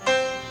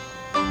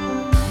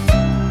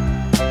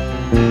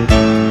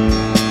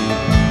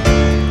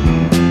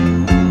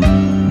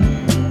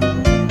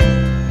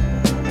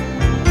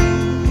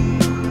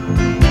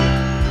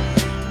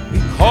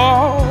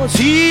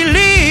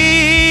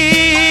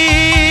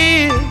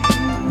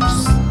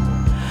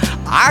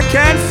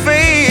can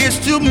face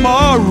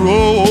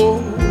tomorrow,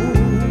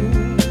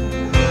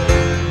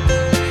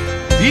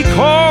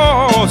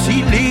 because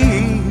he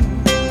lives.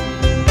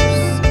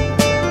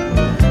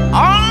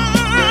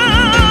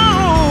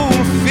 All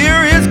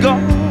fear is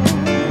gone,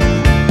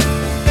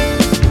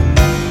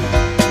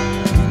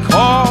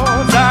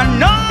 because I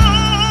know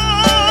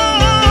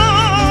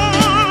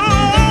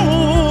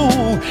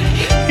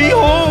he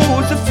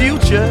holds the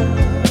future.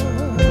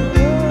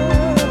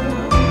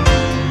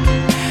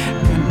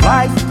 And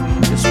life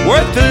is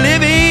worth the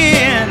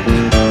living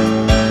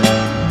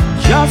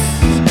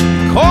just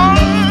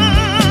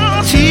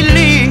because he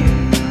lives.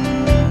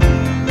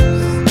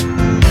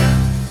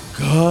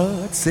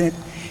 God sent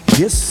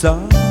his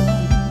son.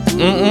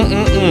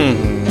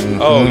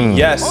 Oh,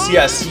 yes,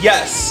 yes,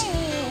 yes.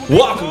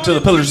 Welcome to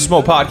the Pillars of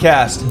Smoke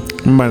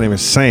podcast. My name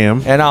is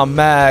Sam. And I'm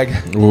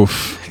Mag.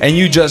 Oof. And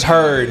you just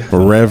heard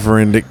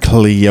Reverend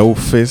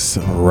Cleophas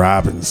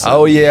Robinson.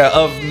 Oh, yeah,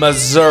 of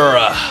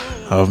Missouri.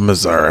 Of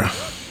Missouri.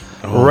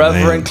 Oh,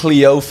 Reverend man.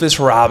 Cleophas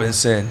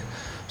Robinson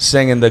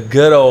singing the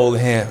good old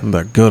hymn,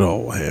 The good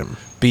old hymn.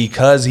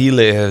 Because He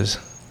Lives.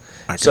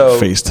 I can So-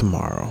 face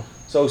tomorrow.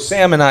 So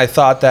Sam and I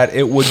thought that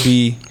it would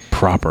be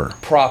Proper.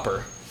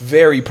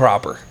 very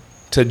proper,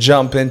 to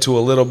jump into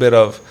a little bit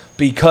of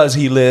Because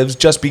He Lives,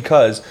 just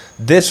because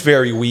this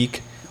very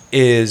week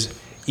is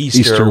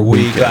Easter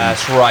week. weekend.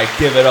 That's right.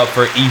 Give it up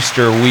for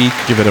Easter week.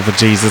 Give it up for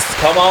Jesus.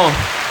 Come on.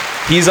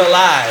 He's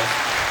alive.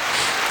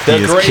 The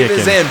He is grave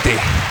is kicking. empty.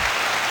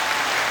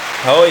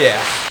 Oh,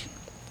 yeah.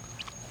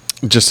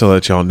 Just to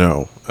let y'all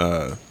know,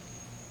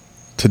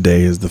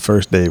 today is the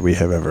first day we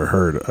have ever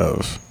heard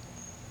of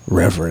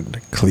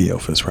Reverend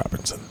Cleophas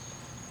Robinson.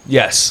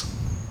 Yes.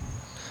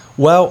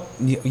 Well,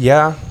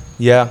 yeah.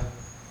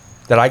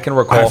 That I can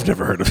recall. I've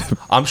never heard of him.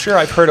 I'm sure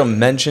I've heard him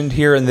mentioned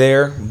here and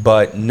there,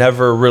 but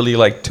never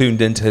really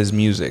tuned into his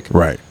music.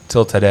 Right.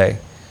 Till today.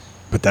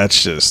 But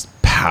that's just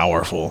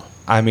powerful.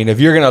 I mean, if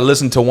you're going to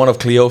listen to one of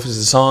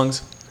Cleophas'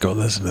 songs, Go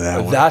listen to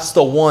that one. that's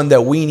the one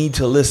that we need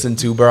to listen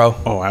to, bro.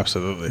 Oh,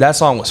 absolutely. That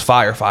song was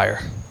fire.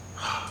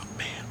 Oh,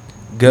 man.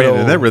 Good Man, old.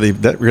 and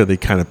that really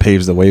kind of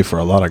paves the way for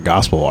a lot of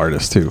gospel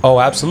artists too. Oh,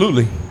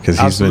 absolutely. Because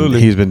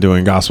he's been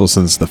doing gospel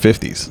since the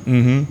 50s.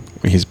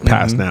 Mm-hmm. He's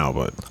passed now,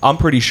 but I'm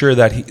pretty sure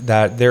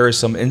that there is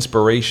some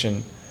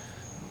inspiration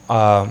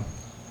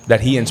that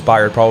he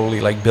inspired, probably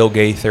like Bill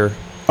Gaither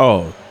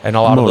and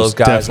a lot of those most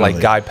guys like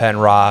definitely. Guy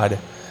Penrod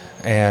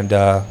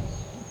and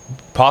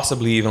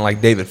possibly even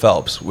like David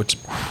Phelps, which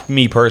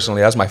me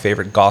personally, that's my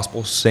favorite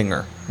gospel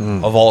singer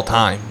of all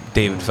time,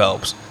 David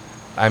Phelps.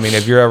 I mean,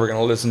 if you're ever going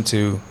to listen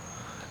to,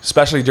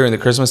 especially during the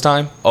Christmas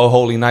time, "Oh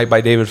Holy Night" by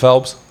David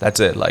Phelps, that's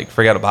it. Like,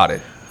 forget about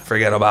it.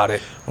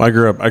 well,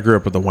 I grew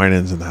up with the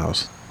Winans in the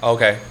house.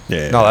 Okay.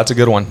 Yeah. No, that's a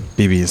good one.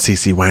 BB and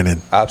CC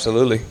Winan.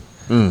 Absolutely.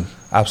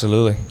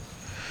 Absolutely.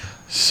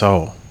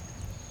 So,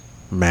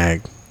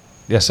 Mag.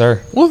 Yes,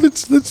 sir. Well,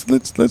 let's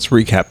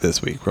recap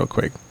this week real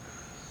quick.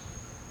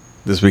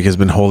 This week has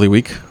been Holy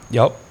Week,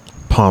 Yep.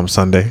 Palm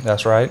Sunday.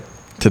 That's right.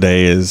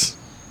 Today is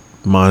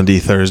Maundy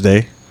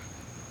Thursday.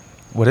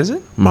 What is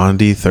it?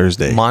 Maundy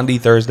Thursday. Maundy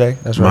Thursday.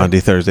 That's right. Maundy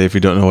Thursday. If you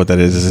don't know what that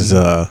is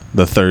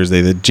the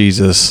Thursday that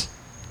Jesus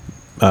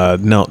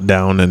knelt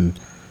down and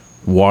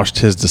washed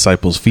his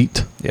disciples'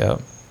 feet, Yeah.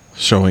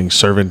 showing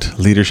servant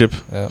leadership,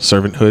 Yeah.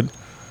 servanthood.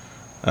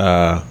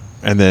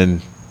 And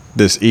then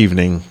this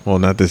evening, well,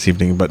 not this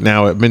evening, but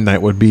now at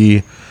midnight would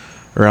be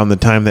around the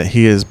time that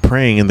he is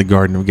praying in the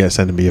Garden of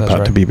Gethsemane, That's about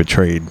right. to be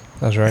betrayed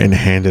That's right. and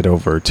handed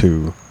over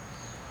to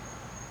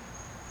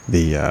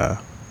the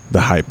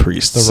high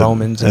priests, The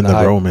Romans and and the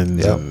the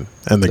Romans yep.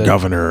 and the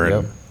governor Yep.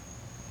 and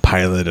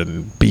Pilate,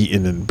 and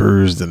beaten and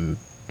bruised and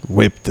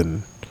whipped,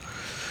 and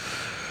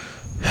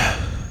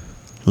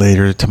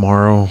later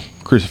tomorrow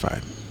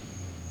crucified.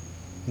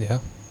 Yeah.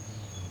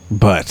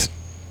 But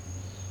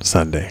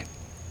Sunday.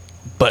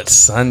 But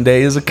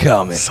Sunday is a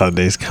coming.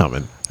 Sunday's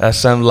coming. That's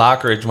some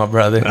Lockridge, my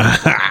brother.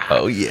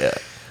 Oh, yeah.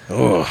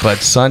 But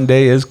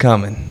Sunday is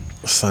coming.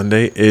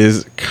 Sunday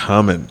is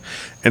coming.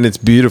 And it's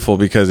beautiful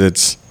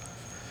because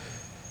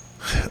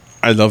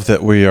I love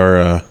that we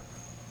are,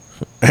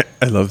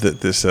 I love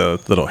that this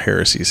little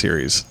heresy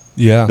series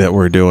Yeah. that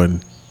we're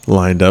doing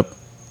lined up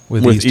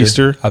with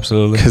Easter.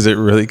 Absolutely. Because it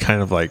really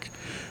kind of like,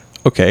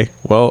 okay,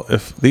 well,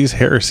 if these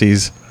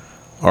heresies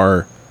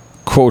are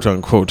quote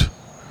unquote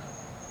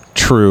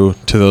true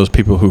to those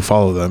people who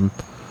follow them,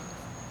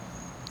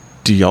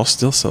 do y'all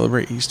still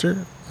celebrate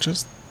Easter?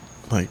 Just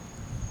like,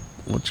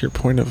 what's your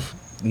point of,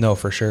 No,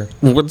 for sure.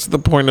 what's the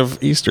point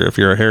of Easter if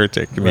you're a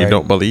heretic and you Right.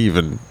 don't believe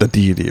in the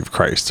deity of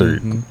Christ? Or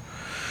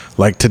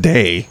like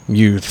today,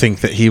 you think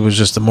that he was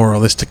just a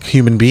moralistic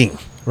human being.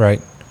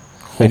 Right.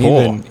 And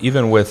Oh.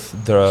 even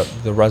with the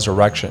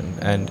resurrection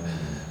and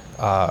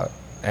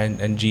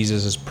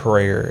Jesus'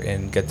 prayer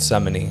in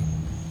Gethsemane,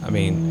 I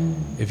mean,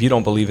 if you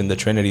don't believe in the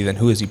Trinity, then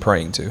who is he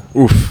praying to?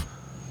 Oof.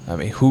 I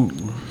mean,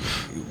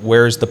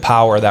 where's the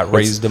power that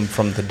raised him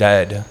from the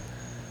dead?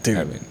 Dude,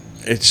 I mean,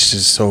 it's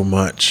just so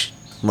much.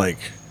 Like,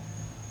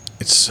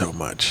 it's so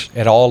much.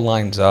 it all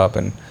lines up.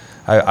 And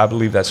I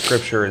believe that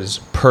Scripture is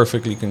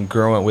perfectly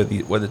congruent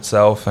with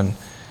itself, and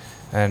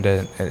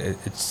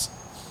it's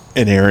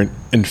Inerrant,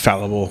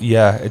 infallible.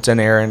 yeah, it's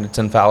inerrant, it's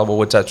infallible.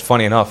 Which that's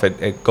funny enough.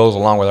 It goes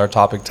along with our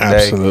topic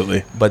today.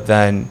 Absolutely. But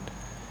then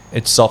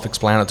it's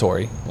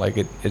self-explanatory. Like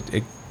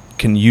it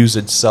can use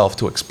itself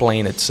to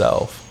explain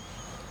itself.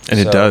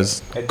 And it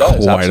does. It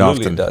does. Quite Absolutely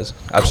often. it does.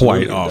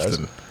 Absolutely Quite it does.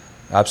 often.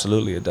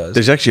 Absolutely it does.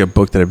 There's actually a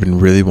book that I've been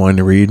really wanting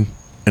to read,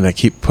 and I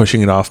keep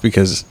pushing it off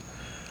because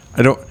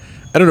I don't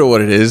know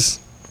what it is,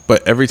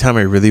 but every time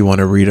I really want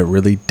to read a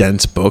really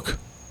dense book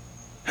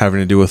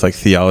having to do with like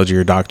theology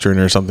or doctrine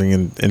or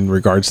something in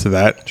regards to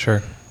that,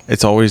 Sure.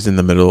 it's always in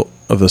the middle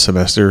of the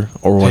semester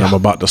or when Yeah. I'm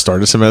about to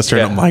start a semester,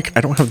 Yeah. and I'm like,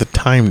 I don't have the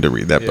time to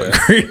read that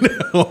book right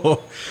now.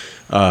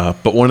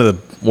 But one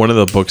of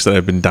the books that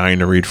I've been dying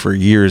to read for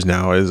years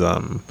now is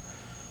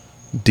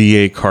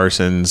D.A.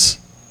 Carson's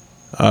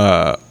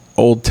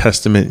Old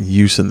Testament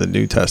use in the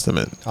New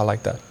Testament, I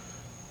like that.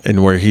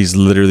 and where he's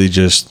literally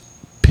just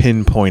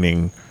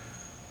pinpointing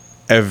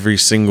every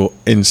single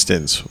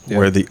instance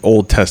where the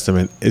Old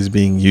Testament is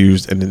being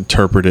used and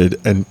interpreted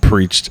and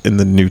preached in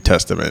the New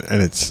Testament,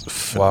 and it's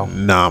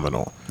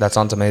phenomenal. That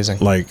sounds amazing.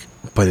 Like,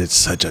 but it's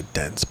such a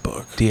dense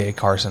book. D.A.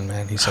 Carson,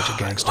 man, he's such a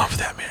gangster. I love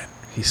that man.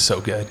 He's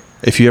so good.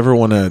 If you ever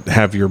want to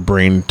have your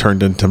brain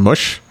turned into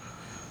mush,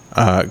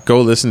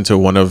 go listen to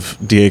one of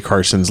D.A.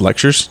 Carson's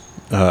lectures.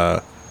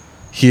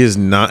 He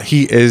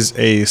is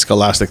a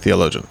scholastic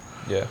theologian.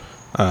 Yeah.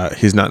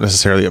 He's not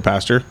necessarily a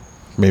pastor.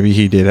 Maybe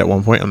he did at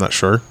one point. I'm not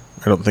sure.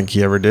 I don't think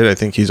he ever did. I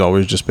think he's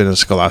always just been a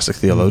scholastic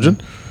theologian.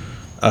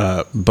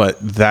 But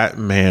that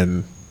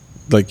man,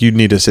 like, you'd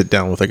need to sit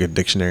down with like a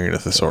dictionary and a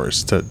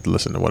thesaurus to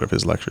listen to one of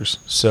his lectures.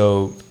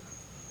 So,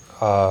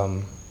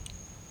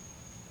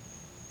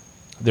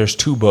 there's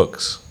 2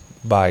 books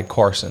by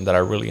Carson that I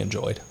really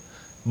enjoyed.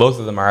 Both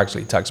of them are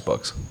actually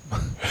textbooks.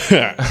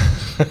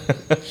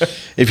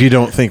 If you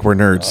don't think we're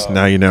nerds,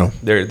 now you know.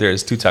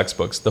 There's 2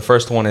 textbooks. The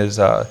first one is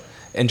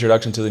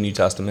Introduction to the New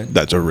Testament.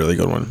 That's a really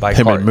good one. By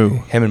Him and Moo.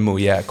 Him and Moo,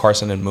 yeah.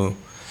 Carson and Moo.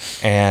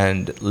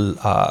 And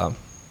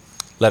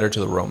Letter to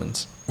the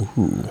Romans.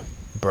 Ooh.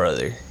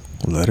 Brother.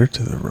 Letter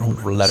to the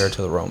Romans. Letter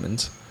to the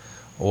Romans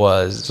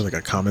was... So like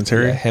a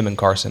commentary? Yeah, him and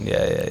Carson,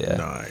 yeah.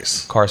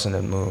 Nice. Carson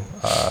and Moo.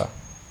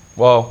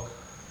 Well,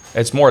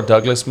 it's more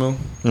Douglas Moo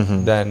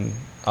than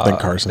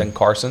Carson.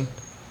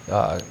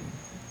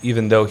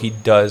 Even though he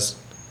does...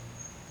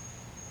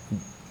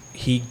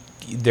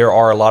 There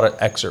are a lot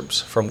of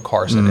excerpts from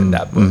Carson in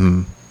that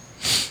book,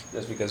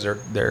 just because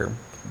they're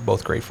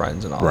both great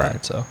friends and all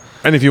that. So,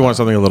 and if you want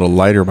something a little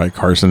lighter by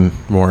Carson,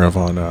 more of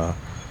on a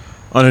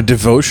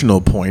devotional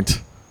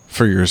point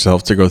for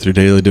yourself to go through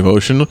daily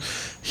devotion,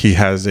 he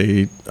has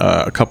a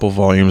couple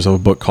volumes of a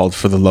book called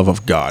 "For the Love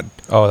of God."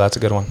 Oh, that's a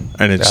good one,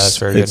 and that's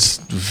very good. It's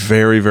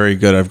very, very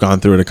good. I've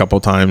gone through it a couple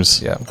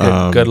times.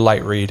 Yeah, good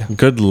light read.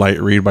 Good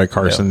light read by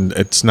Carson. Yeah.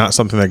 It's not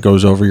something that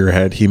goes over your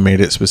head. He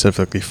made it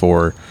specifically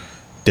for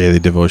daily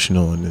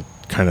devotional, and it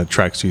kind of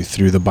tracks you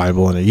through the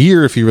Bible in a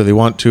year if you really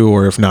want to,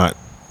 or if not,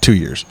 2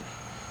 years.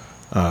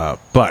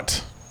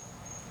 But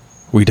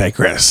we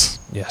digress.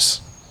 Yes.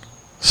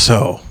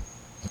 So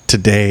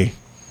today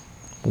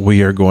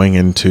we are going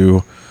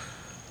into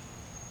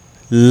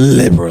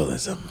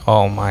liberalism.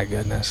 Oh my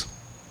goodness.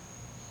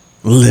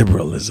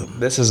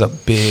 Liberalism. This is a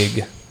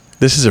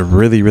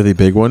really, really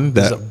big one.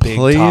 That is a big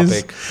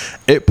topic.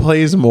 It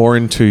plays more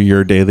into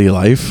your daily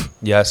life.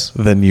 Yes.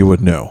 Than you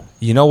would know.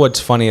 You know what's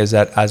funny is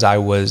that as I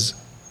was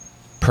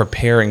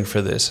preparing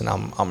for this, and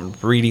I'm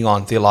reading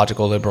on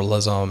theological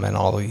liberalism and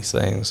all these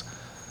things,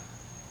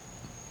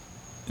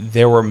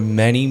 there were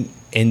many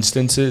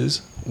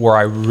instances where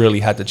I really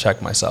had to check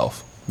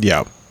myself.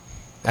 Yeah.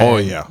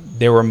 And yeah.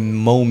 There were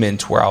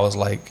moments where I was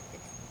like,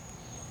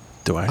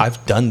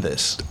 I've done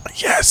this.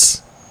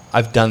 Yes.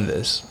 I've done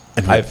this.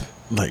 And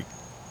like,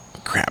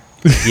 crap.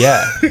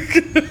 Yeah.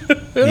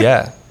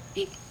 Yeah.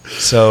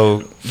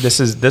 So this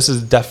is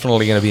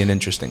definitely going to be an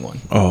interesting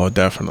one. Oh,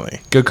 definitely.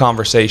 Good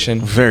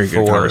conversation. Very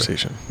good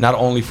conversation. Not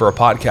only for a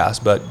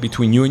podcast, but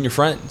between you and your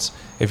friends.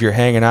 If you're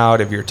hanging out,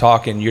 if you're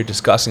talking, you're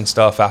discussing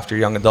stuff after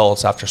young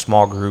adults, after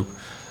small group,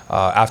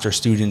 after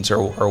students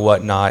or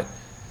whatnot.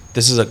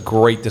 This is a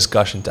great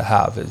discussion to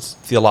have. It's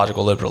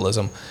theological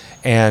liberalism.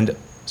 And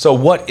so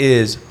what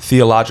is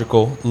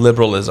theological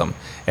liberalism?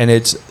 And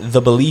it's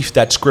the belief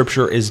that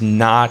Scripture is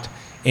not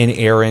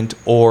inerrant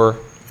or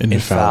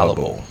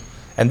infallible.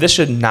 And this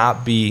should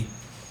not be,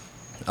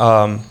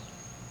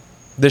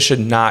 this should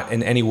not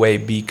in any way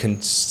be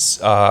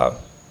confused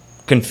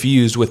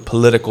with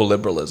political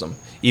liberalism.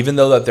 Even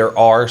though that there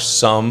are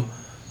some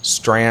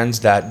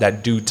strands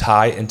that do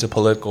tie into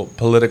political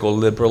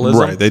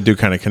liberalism. Right, they do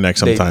kind of connect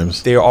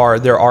sometimes. There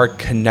are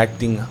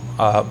connecting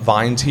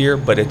vines here,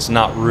 but it's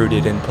not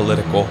rooted in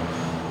political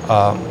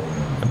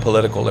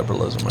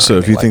liberalism. So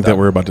if you think that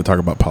we're about to talk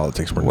about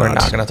politics, we're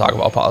not going to talk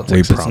about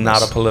politics. It's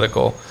not a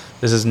political.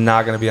 This is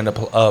not going to be a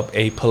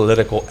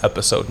political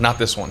episode. Not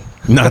this one.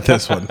 Not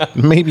this one.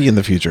 Maybe in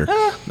the future.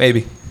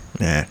 Maybe.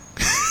 Nah.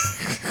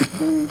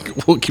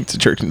 We'll keep the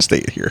church and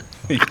state here.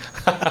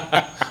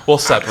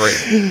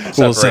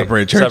 We'll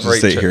separate church and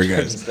state here,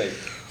 guys.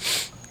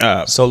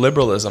 So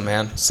liberalism,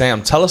 man.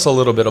 Sam, tell us a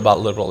little bit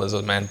about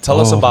liberalism, man. Tell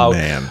us about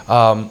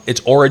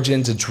its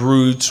origins, its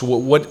roots.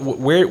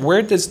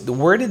 Where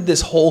did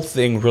this whole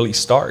thing really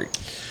start?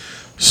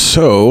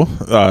 So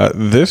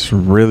this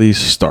really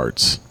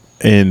starts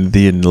in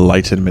the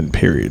Enlightenment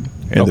period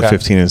in the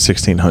 15 and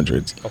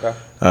 1600s. Okay.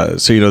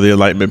 So the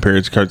Enlightenment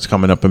period starts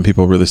coming up, and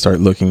people really start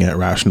looking at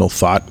rational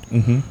thought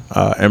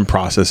and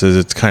processes.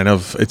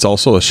 It's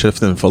also a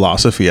shift in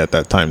philosophy at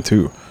that time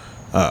too.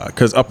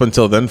 Because up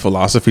until then,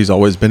 philosophy's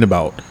always been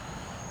about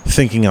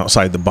thinking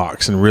outside the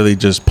box and really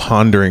just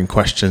pondering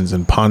questions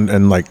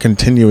and like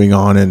continuing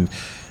on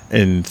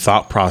in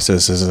thought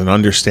processes and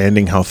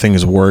understanding how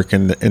things work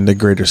in the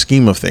greater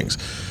scheme of things.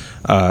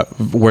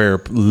 Where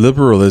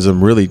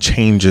liberalism really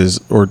changes,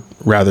 or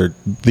rather,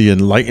 the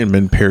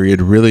Enlightenment period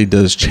really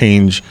does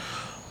change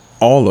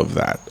all of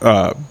that,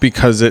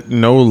 because it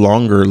no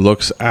longer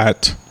looks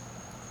at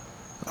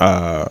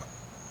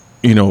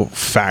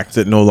fact.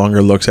 It no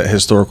longer looks at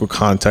historical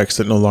context.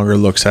 It no longer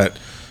looks at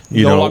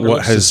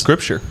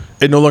scripture.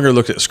 It no longer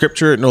looks at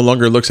scripture. It no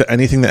longer looks at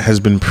anything that has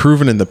been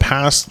proven in the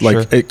past.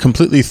 Like it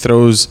completely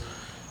throws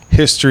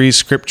history,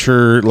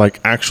 scripture,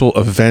 like actual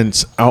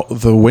events out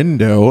the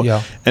window.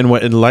 Yeah. And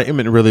what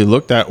Enlightenment really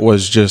looked at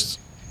was just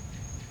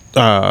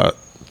to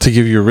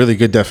give you a really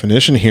good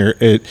definition here,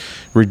 it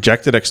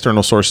rejected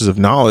external sources of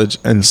knowledge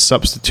and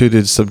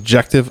substituted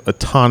subjective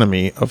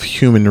autonomy of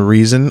human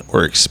reason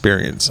or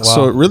experience. Wow.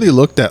 So it really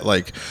looked at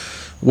like,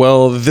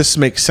 well, this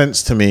makes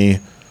sense to me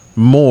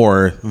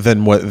more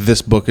than what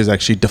this book is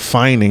actually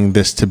defining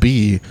this to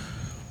be.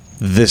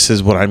 This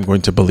is what I'm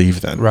going to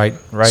believe then. Right.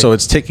 So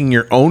it's taking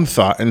your own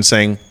thought and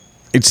saying,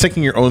 it's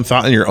taking your own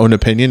thought and your own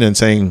opinion and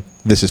saying,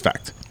 this is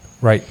fact.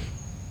 Right.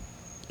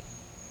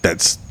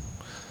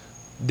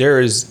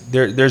 There's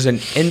an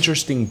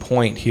interesting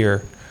point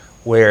here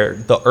where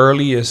the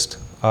earliest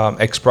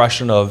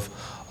expression of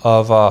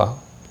the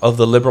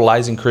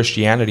liberalizing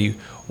Christianity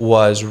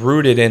was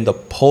rooted in the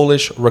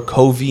Polish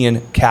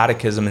Rakovian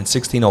Catechism in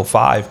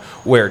 1605,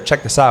 where,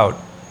 check this out,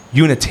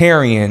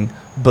 Unitarian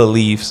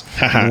beliefs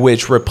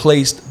which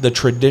replaced the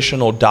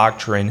traditional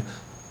doctrine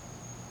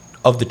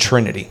of the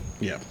Trinity.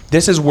 Yeah.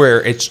 This is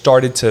where it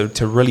started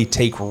to really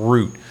take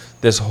root,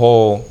 this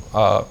whole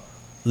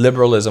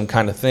liberalism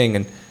kind of thing.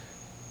 And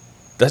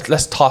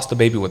let's toss the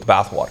baby with the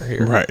bathwater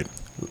here. Right.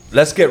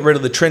 Let's get rid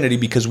of the Trinity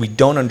because we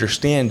don't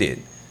understand it.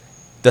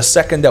 The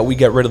second that we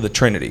get rid of the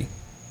Trinity,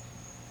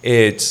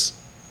 it's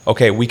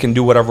okay, we can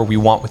do whatever we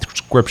want with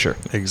Scripture.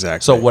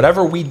 Exactly. So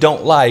whatever we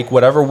don't like,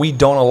 whatever we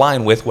don't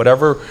align with,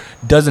 whatever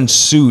doesn't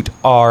suit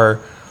our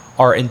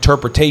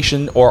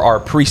interpretation or our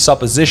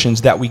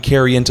presuppositions that we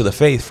carry into the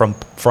faith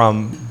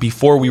from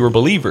before we were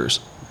believers,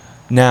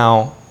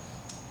 now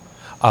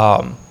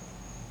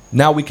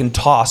we can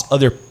toss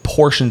other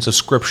portions of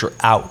Scripture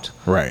out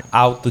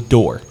the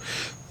door.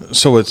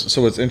 So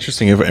it's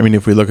interesting.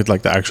 If we look at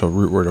like the actual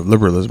root word of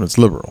liberalism, it's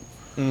liberal.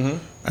 Mm-hmm.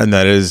 And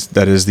that is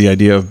the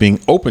idea of being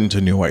open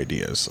to new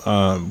ideas,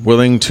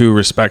 willing to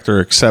respect or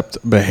accept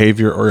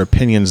behavior or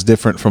opinions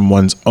different from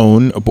one's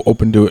own,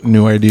 open to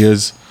new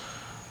ideas,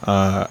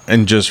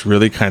 and just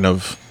really kind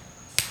of,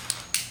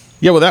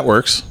 that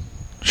works.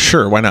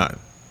 Sure, why not?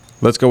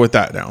 Let's go with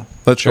that now.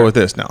 Let's go with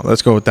this now.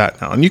 Let's go with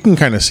that now. And you can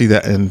kind of see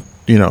that in,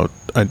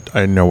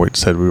 I know we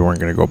said we weren't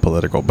going to go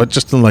political, but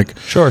just in like,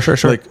 sure.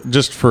 Like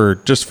just for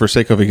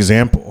sake of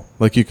example,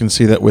 like you can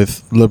see that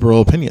with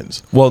liberal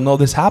opinions. Well, no,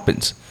 this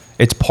happens.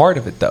 It's part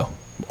of it, though.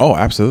 Oh,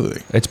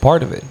 absolutely. It's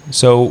part of it.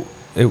 So,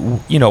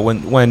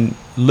 when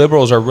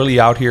liberals are really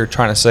out here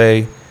trying to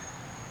say,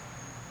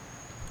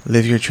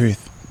 live your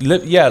truth.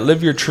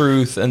 Live your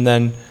truth. And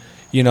then,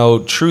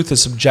 truth is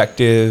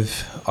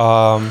subjective.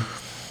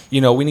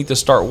 We need to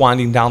start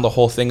winding down the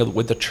whole thing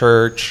with the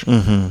church.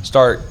 Mm-hmm.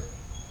 Start,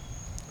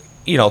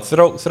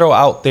 throw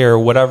out there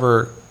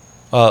whatever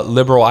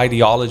liberal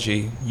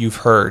ideology you've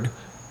heard.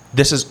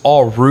 This is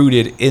all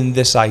rooted in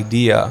this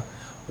idea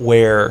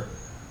where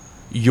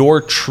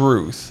your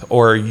truth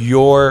or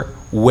your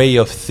way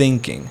of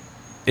thinking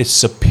is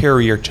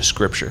superior to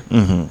Scripture.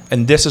 Mm-hmm.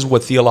 And this is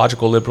what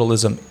theological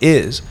liberalism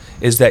is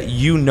that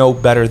you know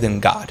better than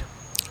God.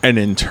 And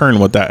in turn,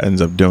 what that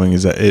ends up doing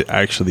is that it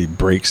actually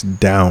breaks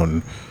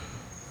down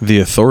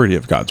the authority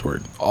of God's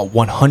word.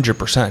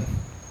 100%.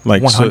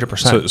 Like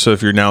 100%. So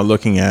if you're now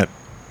looking at,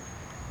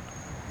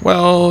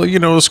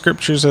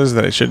 Scripture says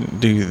that I shouldn't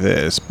do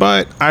this,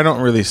 but I don't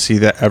really see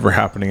that ever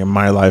happening in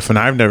my life, and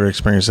I've never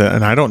experienced it,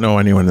 and I don't know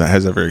anyone that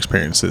has ever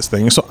experienced this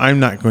thing, so I'm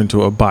not going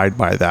to abide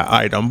by that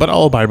item, but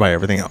I'll abide by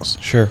everything else.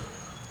 Sure.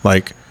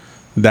 Like,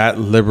 that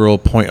liberal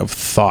point of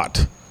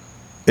thought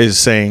is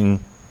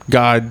saying,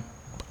 God,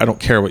 I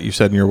don't care what you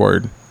said in your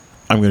word.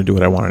 I'm going to do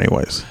what I want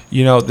anyways.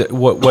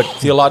 What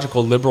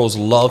theological liberals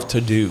love to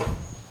do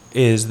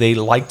is they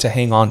like to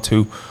hang on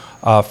to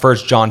 1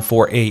 John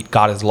 4:8,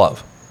 God is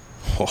love.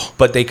 Oh.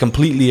 But they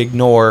completely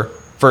ignore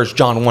 1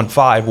 John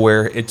 1:5,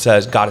 where it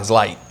says God is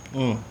light.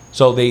 Mm.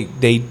 So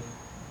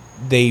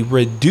they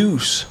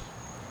reduce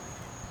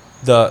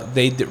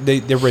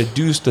they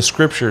reduce the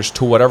scriptures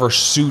to whatever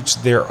suits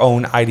their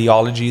own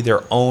ideology,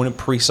 their own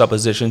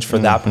presuppositions for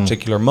that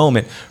particular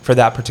moment, for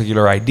that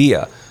particular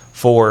idea,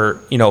 for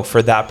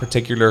that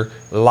particular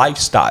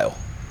lifestyle.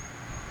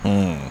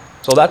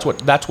 So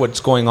that's what's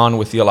going on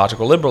with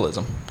theological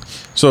liberalism.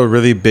 So a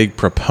really big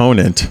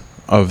proponent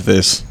of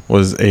this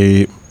was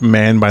a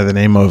man by the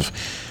name of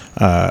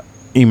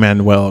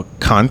Immanuel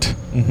Kant.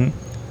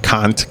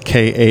 Kant,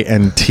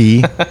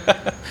 K-A-N-T.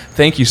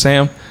 Thank you,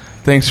 Sam.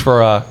 Thanks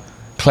for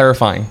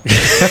clarifying.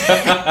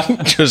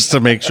 Just to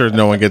make sure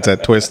no one gets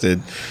that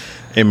twisted.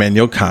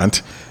 Immanuel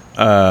Kant.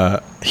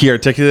 He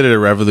articulated a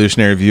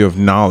revolutionary view of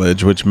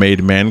knowledge which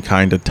made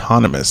mankind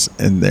autonomous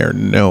in their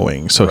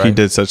knowing. So he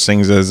did such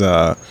things as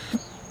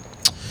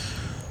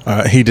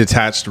he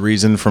detached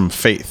reason from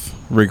faith,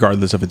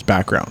 regardless of its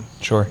background.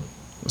 Sure.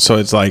 So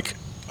it's like,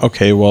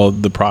 okay, well,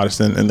 the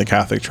Protestant and the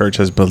Catholic Church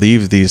has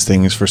believed these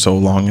things for so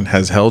long and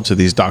has held to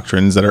these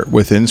doctrines that are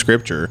within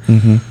Scripture.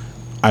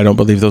 I don't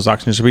believe those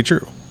doctrines to be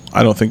true.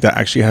 I don't think that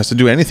actually has to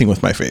do anything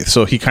with my faith.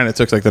 So he kind of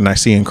took like the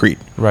Nicene Creed,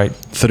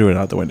 threw it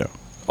out the window.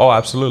 Oh,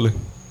 absolutely.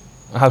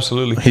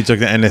 Absolutely. He took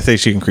the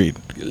Athanasian Creed,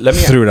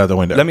 threw it out the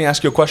window. Let me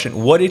ask you a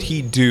question. What did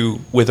he do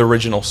with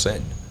original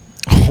sin?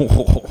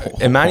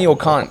 Immanuel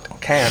Kant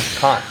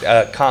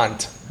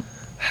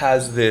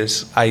has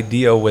this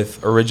idea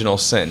with original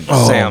sin.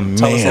 Sam,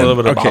 tell us a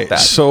little bit about that.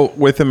 So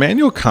with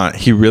Immanuel Kant,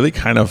 he really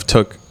kind of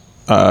took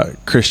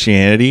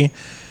Christianity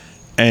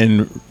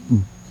and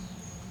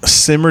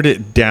simmered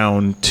it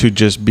down to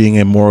just being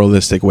a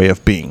moralistic way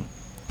of being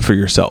for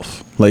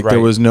yourself. Like there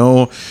was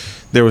no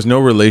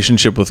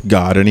relationship with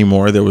God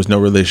anymore. There was no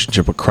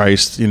relationship with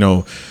Christ.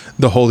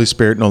 The Holy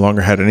Spirit no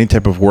longer had any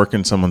type of work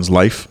in someone's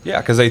life.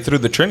 Yeah, because they threw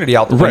the Trinity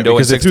out the window in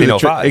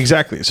 1605.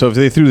 Exactly. So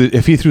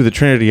if he threw the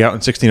Trinity out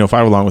in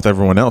 1605 along with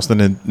everyone else, then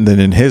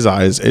in his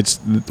eyes, it's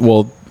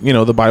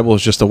the Bible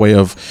is just a way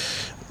of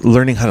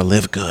learning how to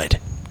live good.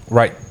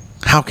 Right.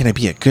 How can I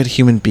be a good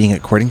human being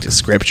according to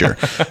Scripture?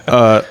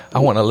 I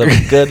want to live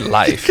a good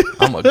life.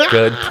 I'm a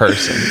good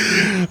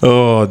person.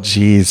 Oh,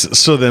 geez.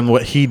 So then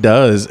what he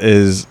does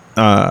is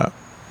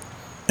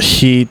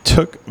he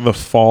took the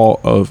fall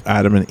of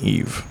Adam and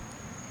Eve,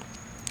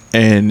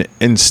 and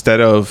instead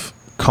of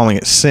calling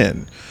it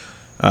sin,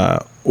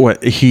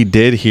 what he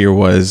did here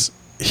was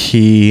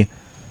he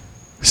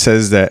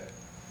says that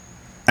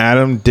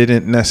Adam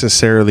didn't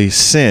necessarily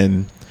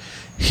sin.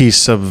 He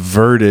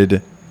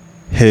subverted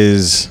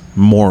his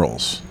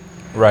morals.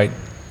 Right.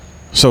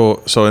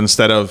 So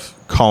instead of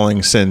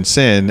calling sin,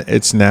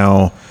 it's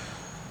now,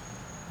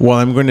 well,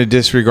 I'm going to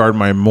disregard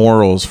my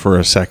morals for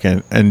a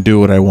second and do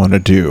what I want to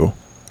do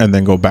and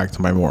then go back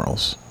to my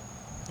morals.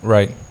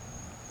 Right.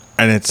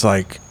 And it's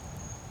like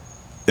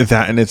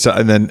that,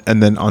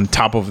 and then on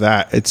top of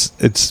that,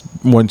 it's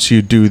once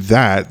you do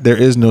that, there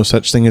is no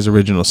such thing as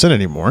original sin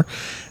anymore.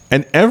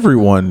 And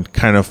everyone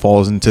kind of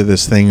falls into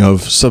this thing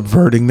of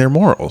subverting their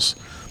morals.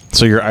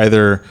 So you're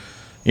either,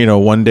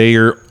 one day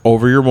you're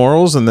over your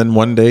morals and then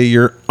one day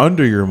you're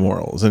under your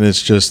morals. And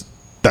it's just,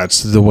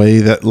 that's the way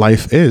that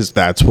life is.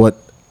 That's what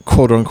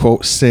quote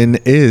unquote sin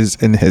is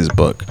in his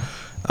book.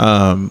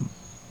 And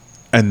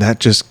that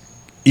just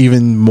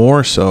even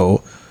more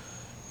so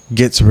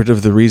gets rid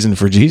of the reason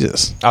for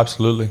Jesus.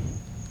 Absolutely.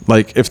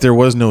 Like if there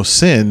was no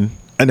sin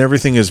and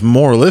everything is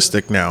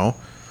moralistic now,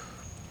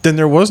 then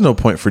there was no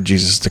point for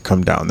Jesus to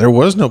come down. There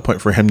was no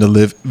point for him to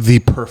live the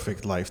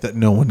perfect life that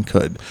no one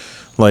could.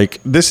 Like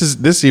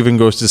this even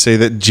goes to say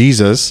that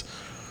Jesus,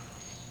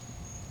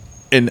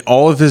 in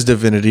all of his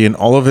divinity and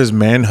all of his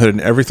manhood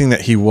and everything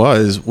that he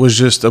was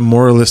just a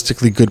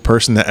moralistically good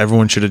person that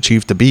everyone should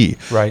achieve to be.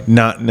 Right.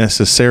 Not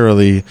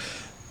necessarily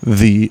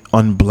the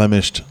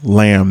unblemished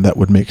lamb that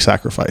would make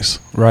sacrifice.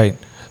 Right.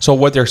 So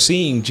what they're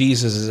seeing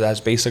Jesus is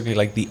as basically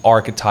like the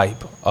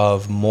archetype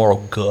of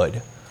moral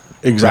good.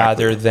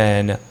 Exactly. Rather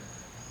than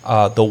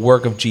the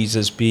work of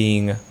Jesus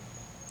being,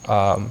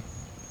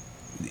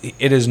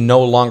 it is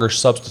no longer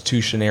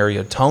substitutionary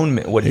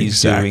atonement what he's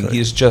doing.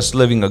 He's just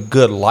living a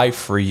good life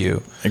for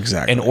you.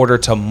 Exactly. In order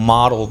to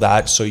model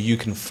that so you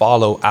can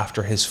follow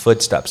after his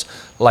footsteps.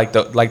 Like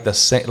the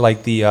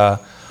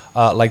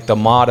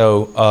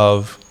motto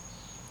of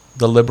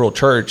the liberal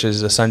church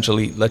is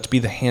essentially, let's be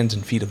the hands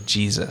and feet of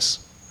Jesus.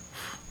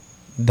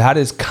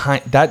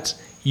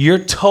 You're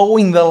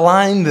towing the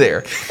line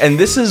there. And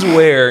this is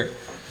where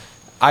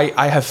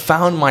I have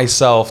found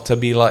myself to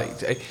be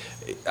like,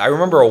 I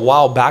remember a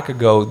while back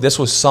ago, this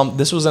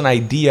was an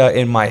idea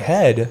in my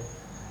head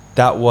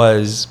that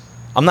was,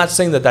 I'm not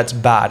saying that that's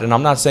bad, and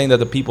I'm not saying that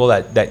the people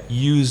that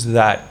use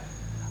that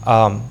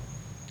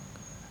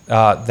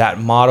that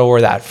motto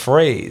or that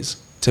phrase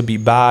to be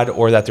bad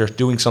or that they're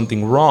doing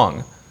something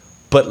wrong.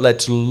 But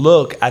let's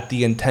look at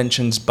the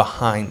intentions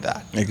behind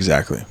that.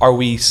 Exactly. Are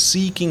we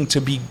seeking to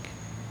be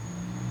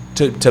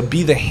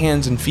the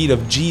hands and feet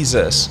of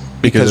Jesus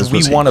because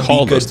we want to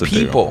be good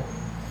people,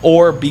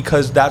 or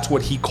because that's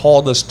what he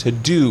called us to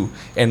do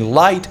in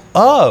light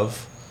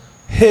of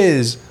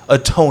his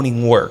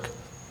atoning work,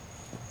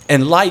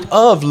 in light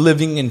of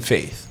living in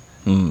faith,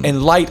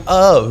 in light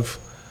of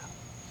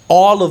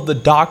all of the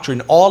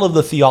doctrine, all of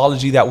the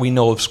theology that we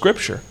know of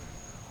Scripture?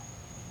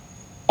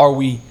 Are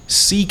we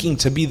seeking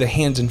to be the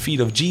hands and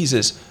feet of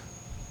Jesus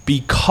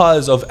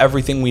because of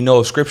everything we know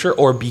of Scripture,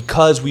 or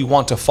because we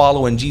want to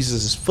follow in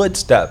Jesus'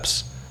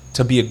 footsteps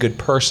to be a good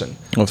person,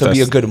 to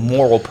be a good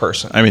moral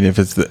person? I mean, if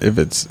it's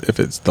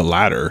the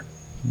latter,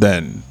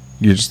 then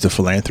you're just a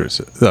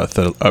philanthropist. A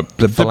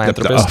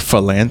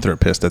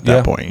philanthropist at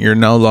that point. You're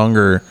no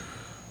longer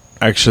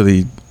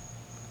actually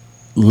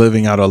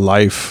living out a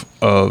life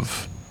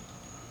of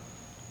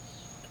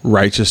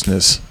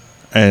righteousness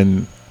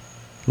and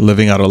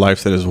living out a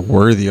life that is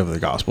worthy of the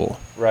gospel.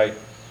 Right.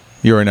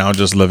 You are now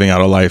just living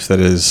out a life that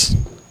is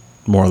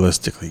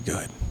moralistically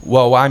good.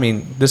 Well, I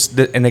mean,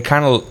 and it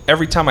kind of,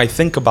 every time I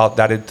think about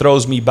that, it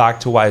throws me back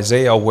to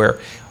Isaiah, where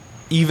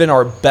even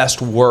our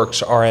best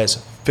works are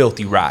as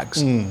filthy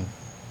rags.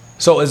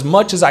 So as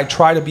much as I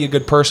try to be a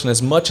good person,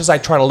 as much as I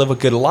try to live a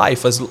good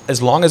life,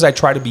 as long as I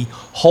try to be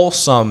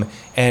wholesome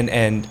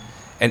and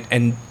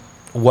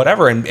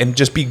whatever, and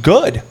just be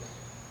good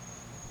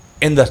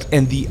in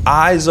the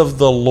eyes of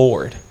the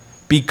Lord,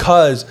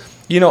 because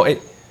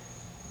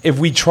if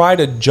we try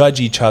to judge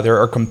each other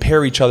or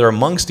compare each other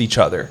amongst each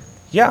other,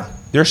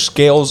 there's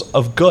scales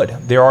of good.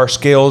 There are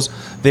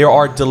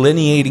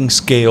delineating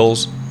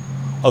scales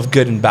of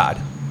good and bad.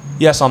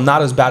 Yes, I'm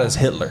not as bad as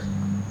Hitler.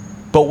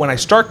 But when I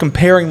start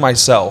comparing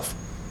myself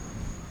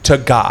to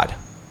God,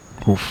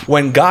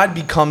 when God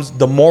becomes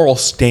the moral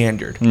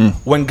standard,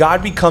 when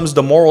God becomes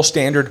the moral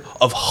standard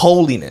of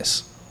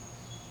holiness,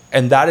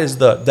 and that is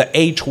the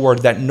H word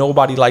that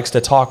nobody likes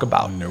to talk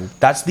about. Nope.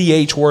 That's the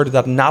H word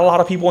that not a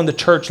lot of people in the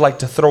church like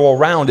to throw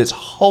around, is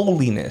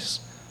holiness.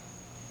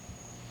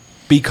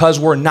 Because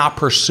we're not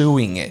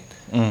pursuing it.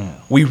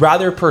 We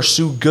rather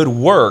pursue good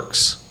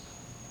works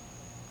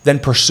than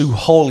pursue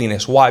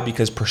holiness. Why?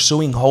 Because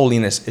pursuing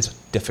holiness is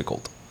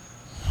difficult.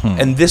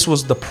 And this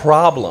was the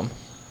problem.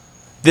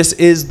 This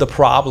is the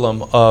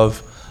problem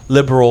of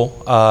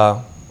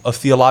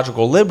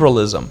theological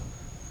liberalism.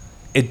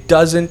 It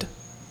doesn't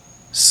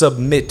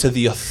submit to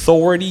the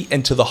authority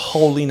and to the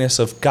holiness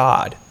of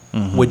God,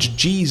 which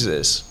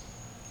Jesus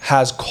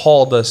has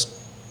called us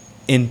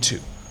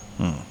into.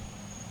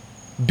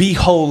 Be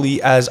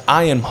holy as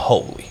I am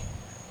holy.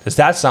 Does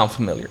that sound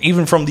familiar?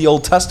 Even from the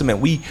Old Testament,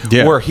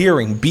 we're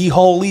hearing, be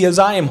holy as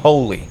I am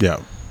holy.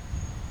 Yeah.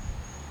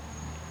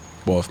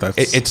 Well, if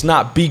that's... It's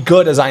not be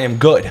good as I am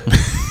good.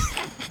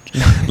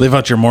 Live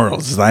out your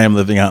morals as I am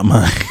living out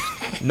mine.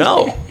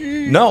 No,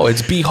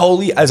 it's be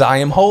holy as I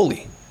am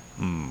holy.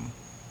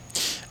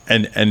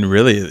 And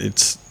really,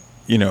 it's,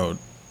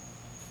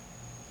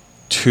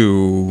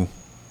 to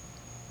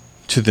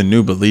the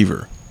new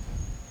believer,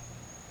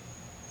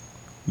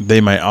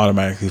 they might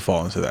automatically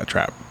fall into that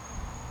trap.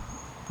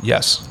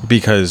 Yes.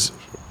 Because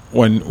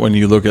when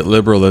you look at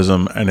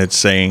liberalism and it's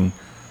saying,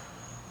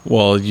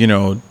 well,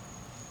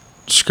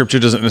 Scripture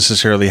doesn't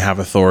necessarily have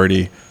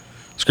authority.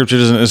 Scripture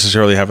doesn't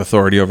necessarily have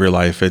authority over your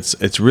life.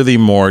 It's really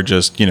more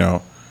just,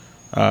 the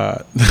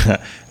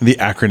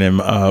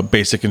acronym,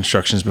 basic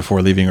instructions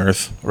before leaving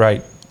Earth.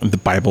 Right. The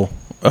Bible.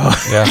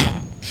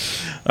 Yeah.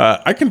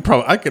 I can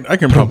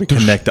probably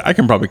connect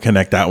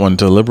that one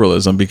to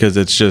liberalism, because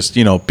it's just,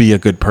 be a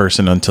good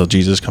person until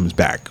Jesus comes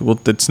back. Well,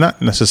 that's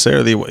not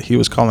necessarily what he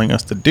was calling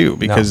us to do,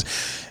 because,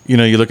 you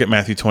look at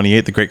Matthew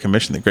 28, the Great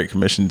Commission. The Great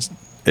Commission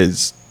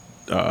is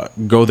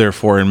go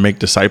therefore and make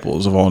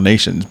disciples of all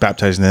nations,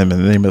 baptizing them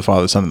in the name of the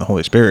Father, the Son, and the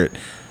Holy Spirit,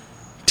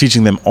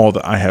 teaching them all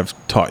that I have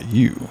taught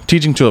you,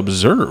 teaching to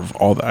observe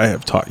all that I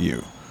have taught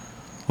you.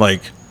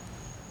 Like,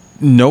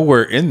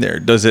 nowhere in there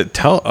does it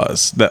tell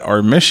us that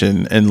our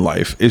mission in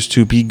life is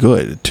to be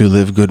good, to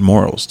live good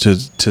morals,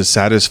 to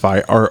satisfy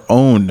our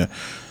own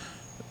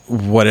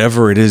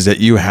whatever it is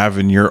that you have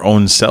in your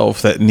own self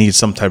that needs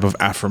some type of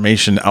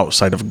affirmation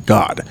outside of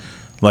God.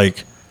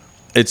 Like,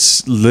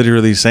 it's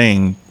literally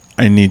saying,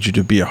 I need you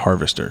to be a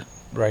harvester.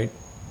 Right.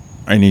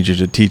 I need you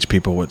to teach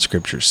people what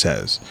Scripture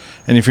says.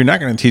 And if you're not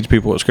going to teach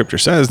people what Scripture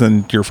says,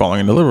 then you're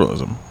falling into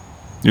liberalism.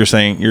 You're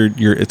saying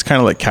you're it's kind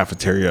of like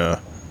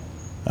cafeteria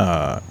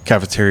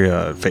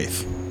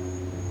faith.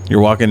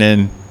 You're walking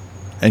in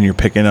and you're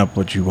picking up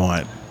what you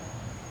want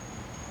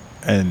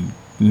and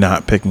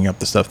not picking up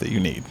the stuff that you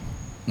need.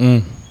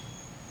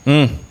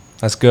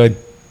 That's good.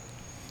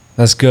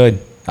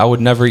 I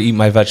would never eat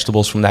my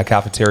vegetables from that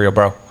cafeteria,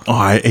 bro. Oh,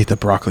 I ate the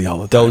broccoli all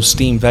the time. Those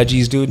steamed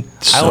veggies, dude.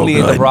 I only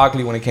ate the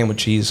broccoli when it came with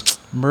cheese.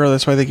 Bro,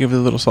 that's why they give you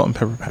the little salt and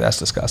pepper pack. That's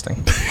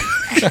disgusting.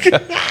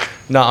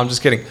 No, I'm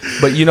just kidding.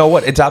 But you know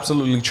what? It's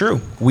absolutely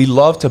true. We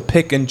love to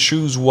pick and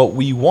choose what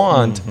we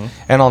want.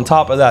 And on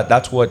top of that,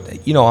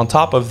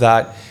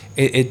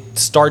 it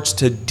starts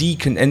to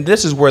and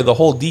this is where the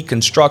whole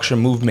deconstruction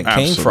movement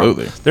came from.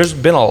 There's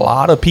been a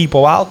lot of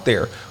people out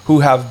there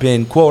who have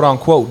been, quote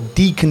unquote,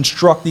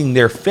 deconstructing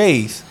their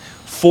faith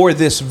for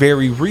this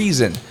very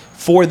reason,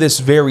 for this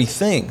very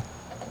thing.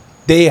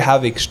 They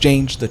have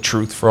exchanged the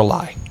truth for a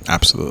lie.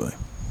 Absolutely.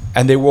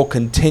 And they will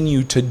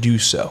continue to do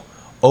so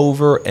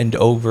over and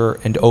over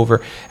and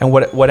over. And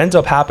what ends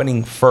up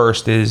happening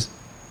first is,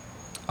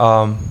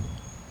 what ends up happening first is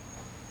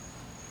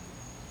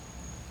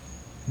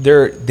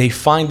they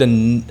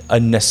find a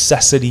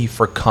necessity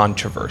for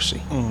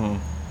controversy.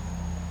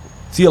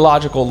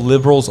 Theological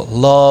liberals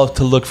love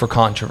to look for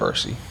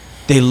controversy.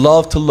 They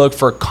love to look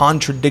for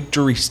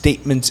contradictory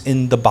statements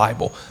in the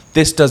Bible.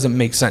 This doesn't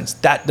make sense.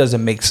 That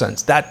doesn't make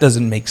sense. That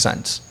doesn't make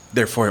sense.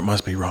 Therefore, it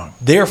must be wrong.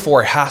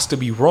 Therefore, it has to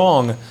be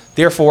wrong.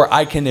 Therefore,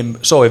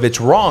 so if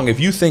it's wrong, if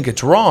you think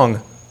it's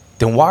wrong,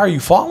 then why are you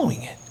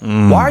following it?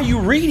 Why are you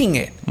reading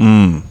it?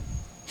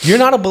 You're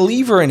not a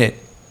believer in it.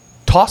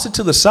 Toss it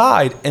to the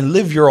side and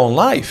live your own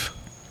life.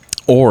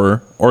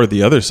 Or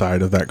the other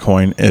side of that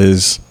coin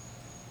is,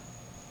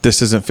 this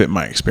doesn't fit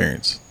my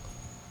experience.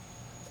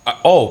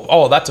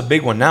 That's a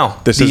big one now.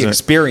 This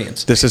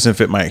doesn't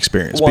fit my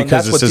experience. Well,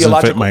 because this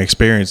doesn't fit my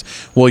experience.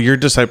 Well, your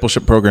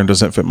discipleship program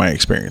doesn't fit my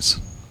experience.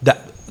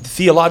 That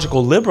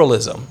theological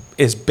liberalism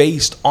is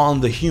based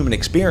on the human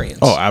experience.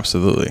 Oh,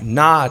 absolutely.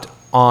 Not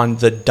on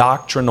the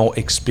doctrinal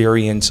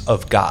experience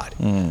of God.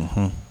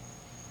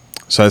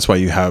 So that's why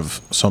you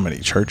have so many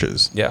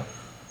churches Yeah.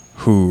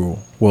 who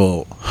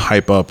will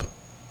hype up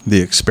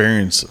the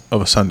experience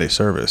of a Sunday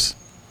service.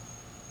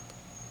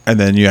 And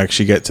then you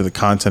actually get to the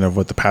content of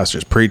what the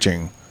pastor's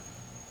preaching,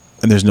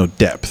 and there's no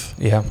depth.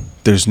 Yeah.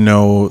 There's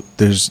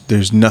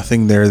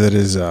nothing there that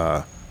is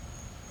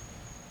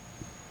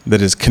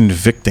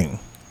convicting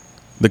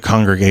the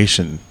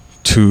congregation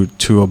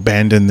to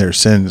abandon their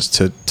sins,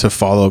 to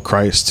follow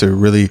Christ, to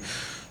really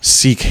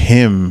seek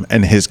him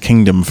and his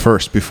kingdom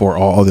first before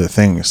all other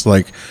things.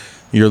 Like,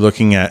 you're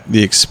looking at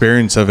the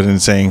experience of it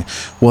and saying,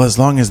 well, as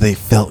long as they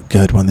felt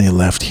good when they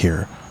left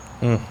here,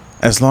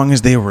 as long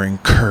as they were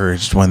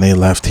encouraged when they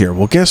left here.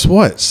 Well, guess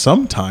what?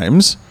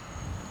 Sometimes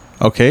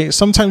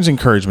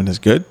encouragement is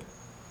good.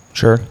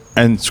 Sure.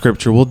 And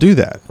scripture will do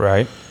that.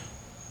 Right.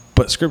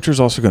 But scripture is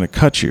also going to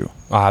cut you.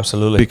 Oh,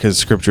 absolutely. Because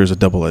scripture is a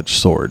double-edged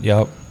sword.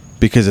 Yep.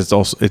 Because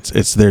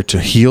it's there to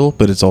heal,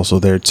 but it's also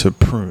there to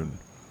prune.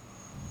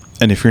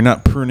 And if you're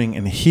not pruning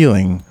and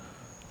healing,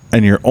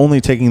 and you're only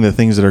taking the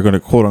things that are going to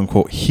quote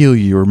unquote heal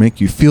you or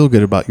make you feel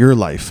good about your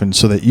life, and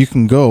so that you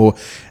can go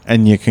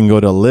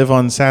to live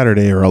on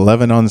Saturday or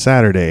 11 on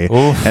Saturday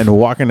and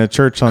walk into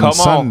church on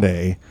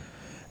Sunday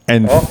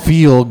and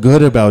feel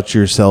good about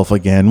yourself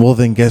again, well,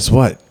 then guess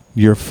what?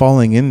 You're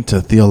falling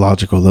into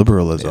theological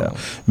liberalism,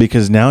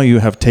 because now you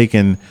have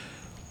taken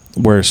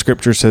where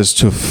scripture says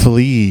to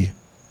flee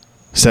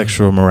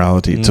sexual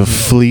immorality, to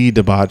flee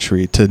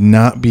debauchery, to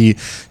not be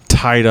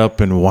tied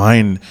up in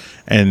wine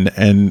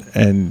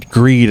and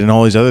greed and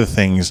all these other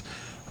things,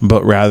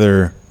 but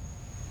rather,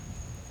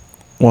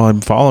 well,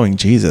 I'm following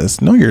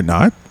Jesus. No, you're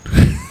not.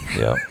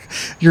 Yeah.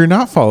 You're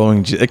not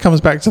following Jesus. It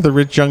comes back to the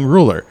rich young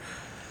ruler.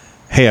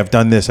 Hey, I've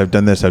done this, I've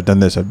done this, I've done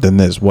this, I've done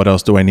this. What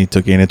else do I need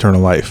to gain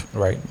eternal life?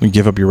 Right. You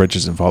give up your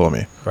riches and follow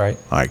me. Right.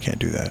 I can't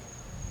do that.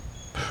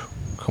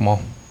 Come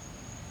on.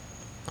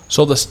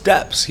 So the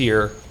steps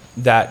here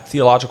that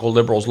theological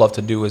liberals love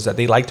to do is that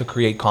they like to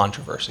create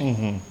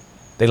controversy.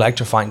 They like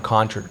to find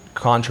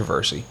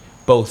controversy,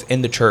 both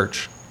in the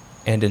church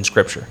and in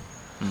Scripture.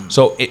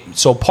 So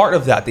part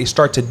of that, they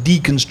start to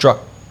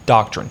deconstruct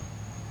doctrine.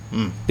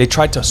 They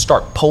try to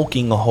start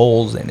poking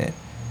holes in it.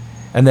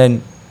 And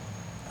then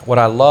what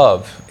I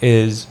love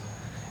is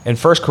in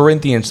 1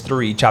 Corinthians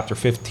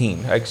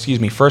 15,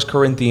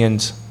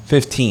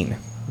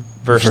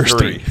 verse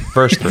 3.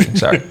 Verse 3,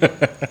 sorry.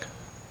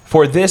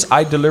 For this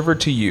I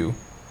delivered to you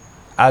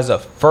as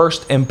of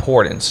first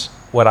importance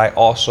what I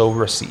also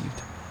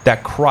received,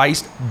 that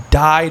Christ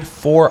died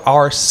for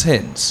our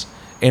sins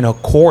in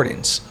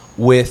accordance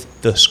with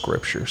the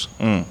Scriptures,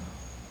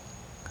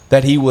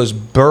 that he was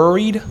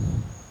buried,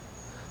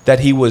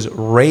 that he was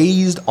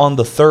raised on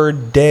the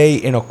third day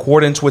in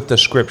accordance with the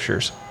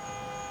Scriptures,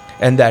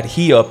 and that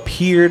he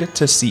appeared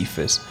to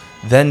Cephas,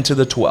 then to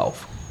the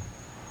 12.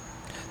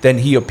 Then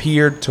he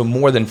appeared to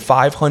more than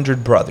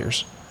 500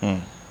 brothers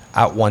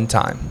at one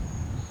time,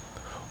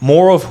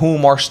 more of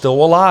whom are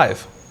still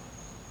alive,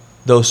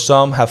 though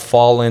some have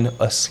fallen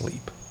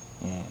asleep.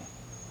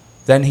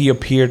 Then he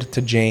appeared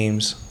to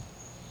James,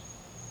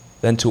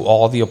 then to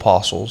all the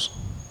apostles.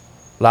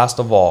 Last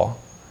of all,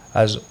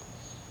 as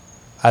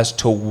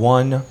to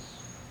one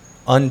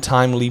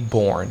untimely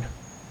born,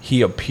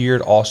 he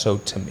appeared also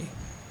to me.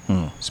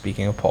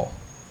 Speaking of Paul.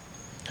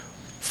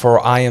 For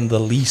I am the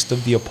least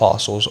of the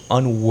apostles,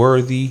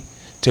 unworthy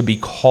to be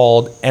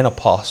called an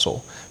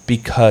apostle,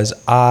 because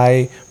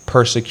I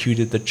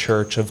persecuted the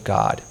church of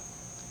God.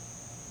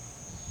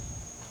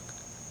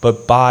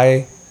 But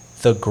by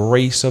the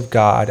grace of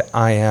God,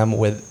 I am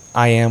what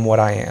I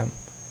am,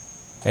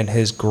 and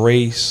his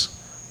grace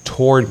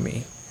toward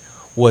me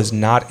was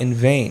not in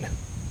vain.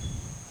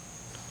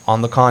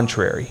 On the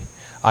contrary,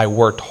 I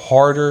worked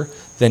harder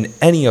than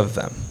any of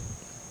them,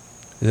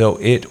 though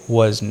it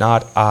was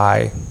not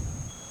I,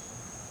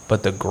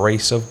 but the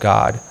grace of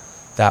God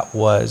that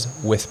was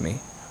with me.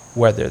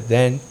 Whether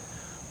then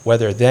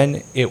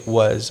it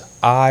was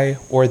I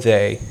or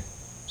they,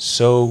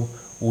 so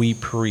we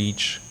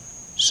preach,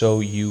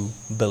 so you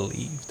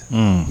believed.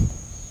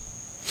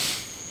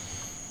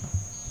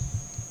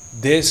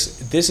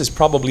 This is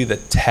probably the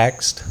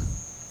text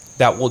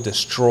that will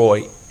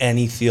destroy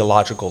any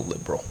theological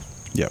liberal.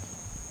 Yep.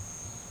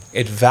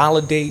 It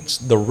validates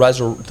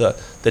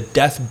the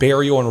death,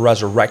 burial, and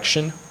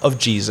resurrection of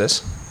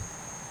Jesus,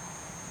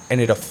 and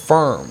it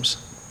affirms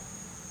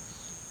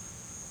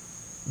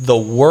the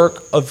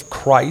work of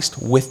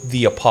Christ with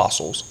the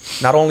apostles.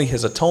 Not only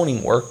his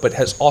atoning work, but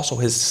also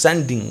his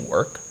sending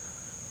work,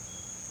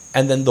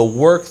 and then the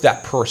work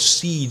that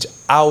proceeds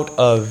out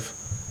of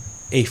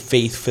a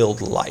faith-filled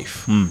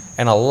life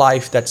and a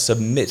life that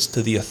submits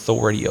to the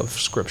authority of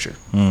Scripture.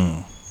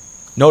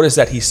 Notice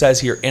that he says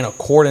here, in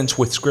accordance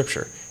with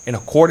Scripture. In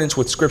accordance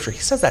with Scripture. He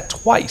says that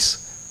twice.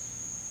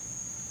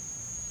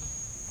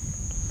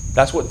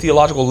 That's what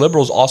theological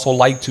liberals also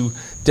like to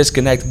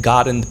disconnect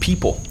God and the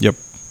people. Yep.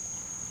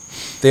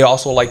 They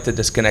also like to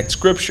disconnect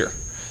Scripture.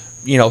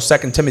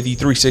 2 Timothy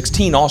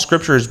 3:16, all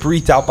Scripture is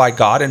breathed out by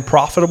God and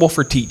profitable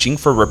for teaching,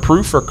 for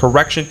reproof, for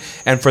correction,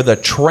 and for the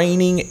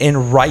training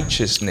in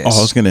righteousness. Oh,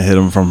 I was going to hit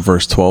him from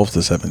verse 12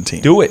 to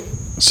 17. Do it.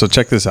 So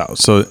check this out.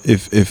 So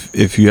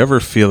if you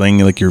ever feeling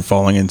like you're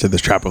falling into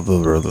this trap of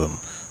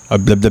liberalism,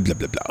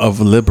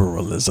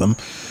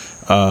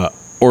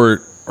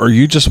 or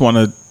you just want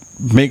to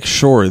make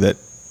sure that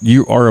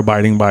you are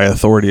abiding by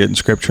authority in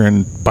Scripture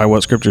and by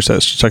what Scripture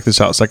says. Check this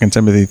out, 2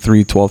 Timothy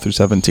 3:12 through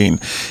 17.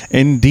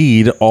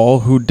 Indeed, all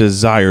who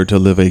desire to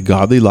live a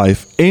godly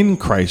life in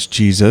Christ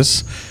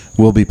Jesus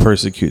will be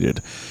persecuted,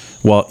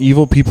 while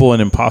evil people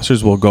and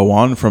impostors will go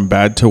on from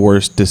bad to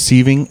worse,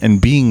 deceiving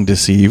and being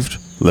deceived,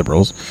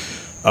 liberals.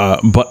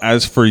 But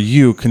as for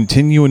you,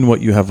 continue in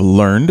what you have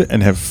learned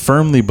and have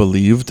firmly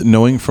believed,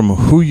 knowing from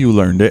who you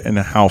learned it and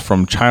how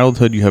from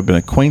childhood you have been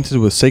acquainted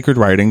with sacred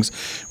writings,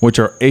 which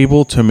are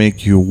able to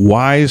make you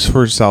wise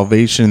for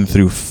salvation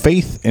through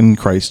faith in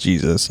Christ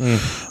Jesus.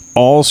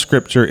 All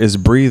Scripture is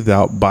breathed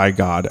out by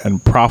God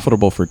and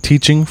profitable for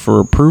teaching, for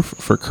reproof,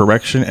 for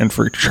correction, and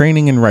for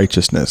training in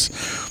righteousness.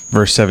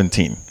 Verse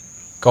 17.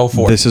 Go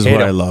for it. This is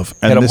what I love.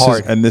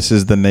 And this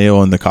is the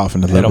nail in the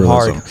coffin of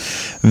liberalism.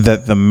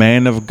 That the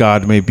man of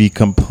God may be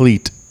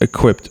complete,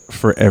 equipped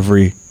for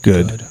every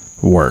good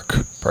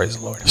work. Praise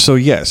the Lord. So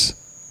yes,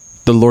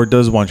 the Lord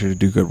does want you to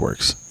do good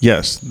works.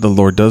 Yes, the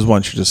Lord does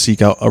want you to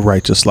seek out a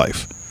righteous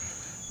life.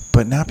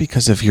 But not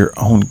because of your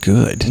own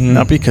good.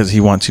 Not because he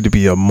wants you to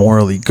be a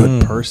morally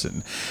good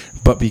person.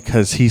 But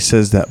because he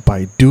says that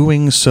by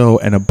doing so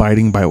and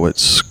abiding by what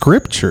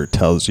Scripture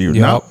tells you,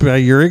 not by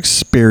your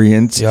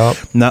experience,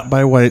 not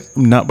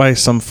by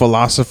some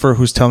philosopher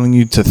who's telling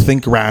you to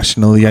think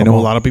rationally. I know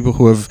a lot of people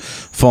who have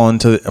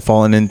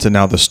fallen into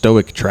now the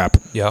Stoic trap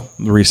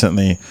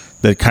recently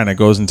that kind of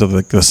goes into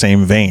the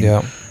same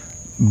vein.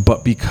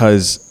 But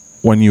because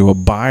when you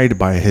abide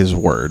by his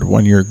word,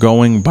 when you're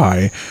going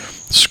by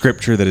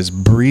Scripture that is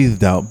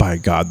breathed out by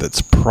God,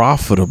 that's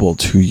profitable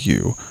to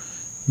you,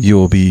 you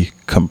will be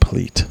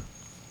complete.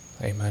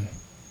 Amen.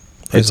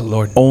 Praise the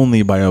Lord.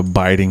 Only by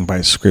abiding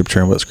by Scripture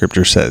and what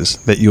Scripture says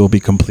that you will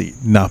be complete,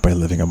 not by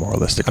living a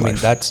moralistic life. I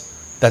mean,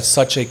 that's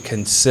such a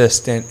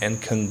consistent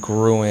and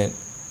congruent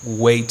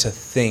way to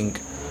think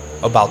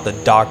about the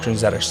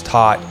doctrines that are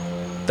taught,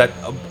 that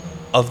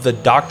of the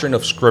doctrine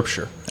of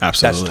Scripture.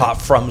 Absolutely. That's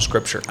taught from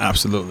Scripture.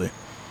 Absolutely.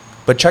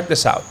 But check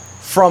this out.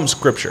 From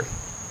Scripture.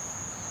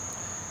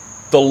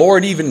 The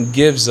Lord even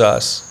gives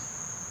us,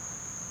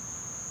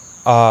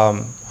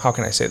 how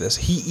can I say this?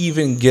 He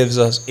even gives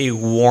us a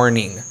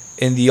warning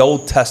in the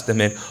Old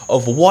Testament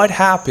of what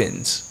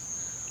happens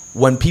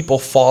when people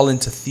fall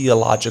into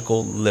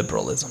theological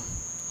liberalism.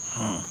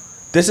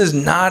 This is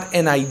not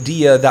an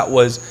idea that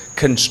was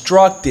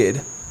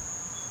constructed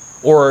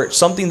or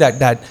something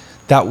that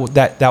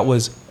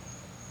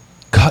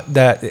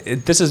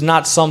this is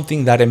not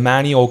something that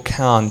Immanuel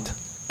Kant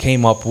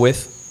came up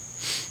with.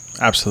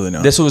 Absolutely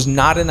not. This was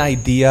not an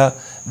idea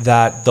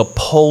that the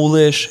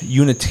Polish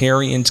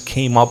Unitarians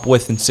came up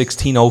with in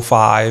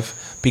 1605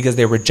 because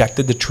they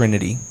rejected the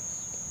Trinity.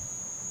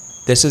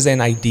 This is an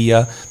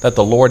idea that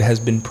the Lord has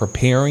been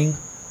preparing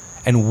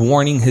and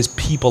warning his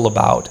people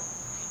about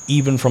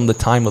even from the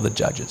time of the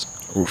Judges.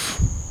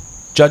 Oof.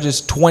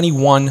 Judges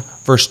 21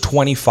 verse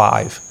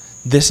 25.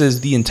 This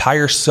is the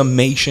entire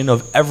summation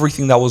of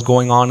everything that was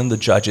going on in the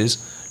Judges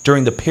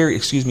during the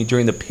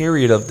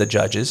period of the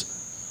Judges.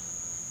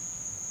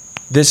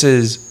 This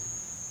is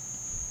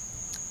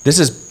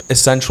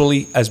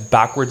essentially, as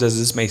backwards as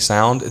this may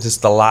sound, it is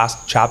the last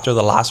chapter,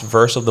 the last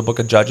verse of the book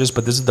of Judges,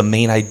 but this is the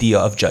main idea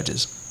of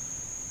Judges.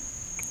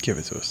 Give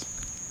it to us.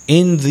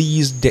 In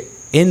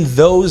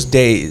those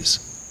days,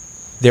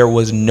 there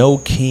was no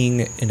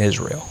king in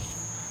Israel.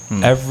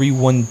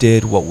 Everyone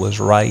did what was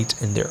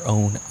right in their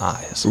own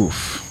eyes.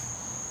 Oof.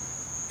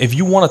 If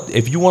you want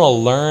to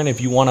learn, if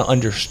you want to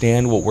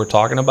understand what we're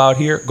talking about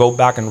here, go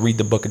back and read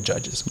the book of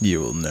Judges. You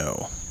will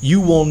know.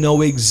 You will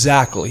know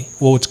exactly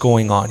what's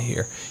going on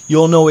here.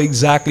 You'll know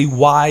exactly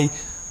why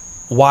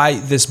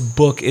this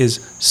book is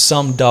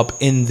summed up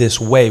in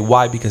this way.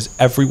 Why? Because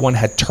everyone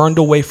had turned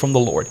away from the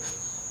Lord.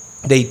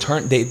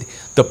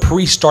 The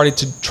priests started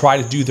to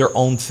try to do their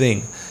own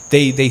thing.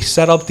 They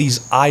set up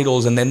these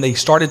idols, and then they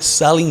started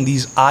selling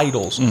these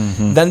idols.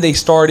 Then they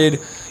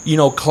started,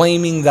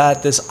 claiming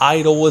that this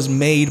idol was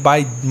made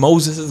by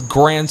Moses'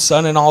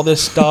 grandson and all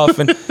this stuff.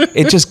 And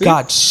it just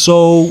got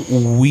so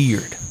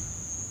weird.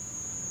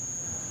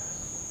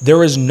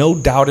 There is no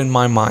doubt in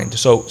my mind.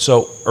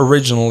 So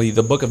originally,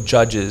 the book of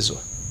Judges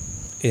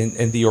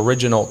in the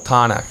original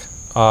Tanakh,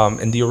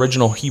 in the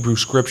original Hebrew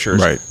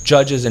scriptures, Right.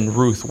 Judges and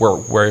Ruth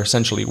were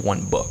essentially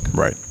one book.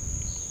 Right.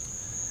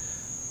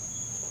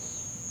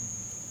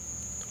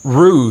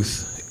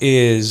 Ruth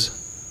is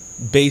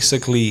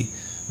basically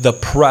the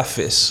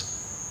preface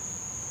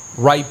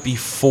right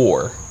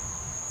before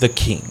the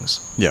Kings.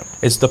 Yeah.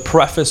 It's the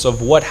preface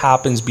of what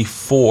happens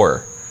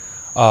before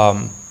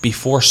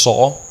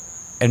Saul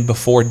and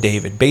before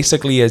David.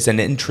 Basically, as an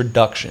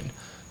introduction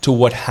to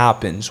what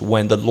happens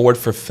when the Lord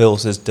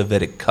fulfills his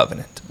Davidic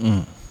covenant.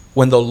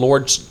 When the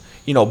Lord,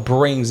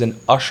 brings and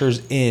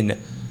ushers in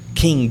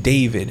King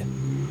David,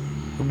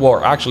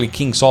 well, actually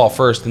King Saul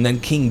first, and then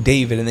King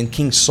David, and then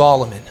King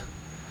Solomon,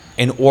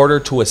 in order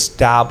to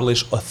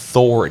establish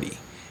authority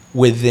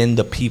within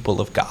the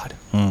people of God.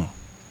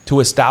 To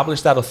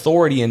establish that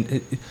authority,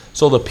 and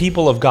so the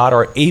people of God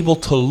are able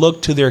to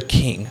look to their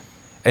king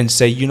and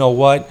say, you know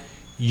what?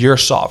 You're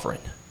sovereign.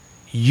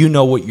 You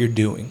know what you're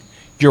doing.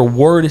 Your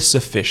word is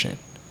sufficient.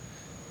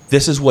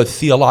 This is what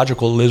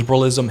theological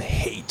liberalism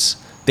hates.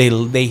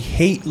 They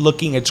hate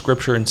looking at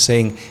scripture and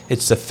saying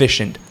it's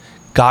sufficient.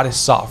 God is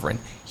sovereign.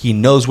 He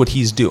knows what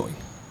he's doing.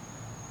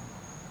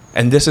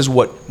 And this is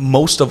what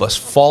most of us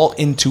fall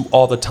into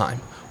all the time.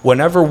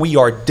 Whenever we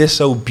are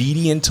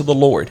disobedient to the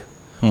Lord,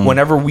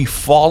 whenever we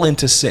fall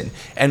into sin,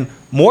 and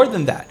more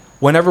than that,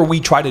 whenever we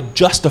try to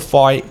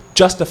justify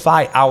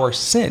our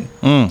sin,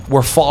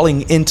 we're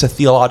falling into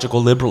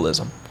theological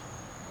liberalism.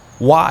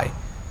 Why?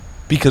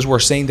 Because we're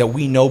saying that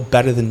we know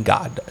better than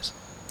God does.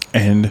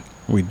 And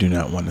we do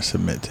not want to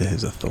submit to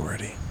his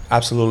authority.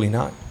 Absolutely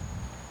not.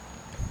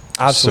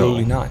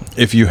 Absolutely So, not.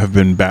 If you have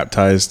been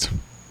baptized,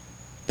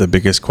 the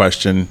biggest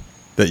question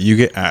that you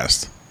get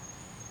asked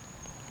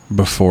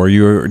before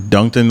you're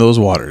dunked in those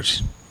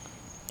waters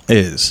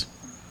is,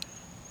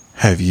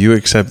 have you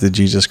accepted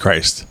Jesus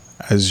Christ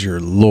as your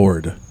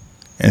Lord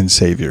and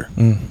Savior?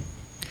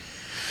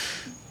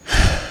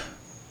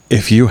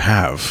 If you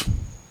have,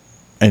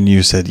 and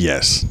you said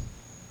yes,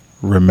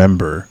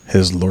 remember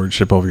his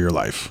lordship over your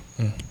life.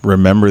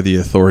 Remember the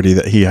authority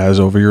that he has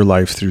over your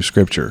life through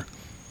scripture.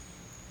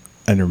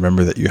 And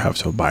remember that you have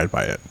to abide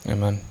by it.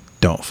 Amen.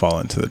 Don't fall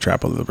into the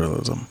trap of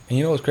liberalism. And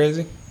you know what's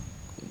crazy?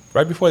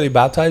 Right before they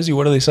baptize you,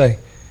 what do they say?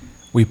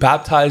 We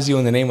baptize you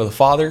in the name of the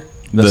Father,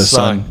 the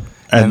Son,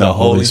 and the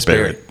Holy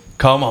Spirit.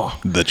 Come on.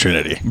 The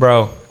Trinity.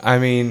 Bro, I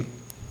mean,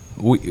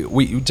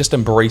 we just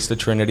embrace the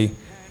Trinity.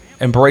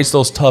 Embrace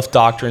those tough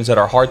doctrines that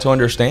are hard to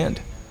understand.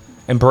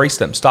 Embrace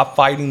them. Stop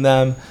fighting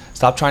them.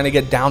 Stop trying to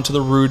get down to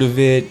the root of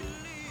it.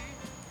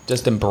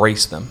 Just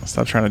embrace them.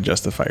 Stop trying to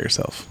justify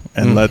yourself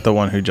and let the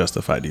one who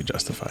justified you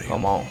justify you.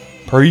 Come on.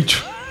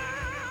 Preach.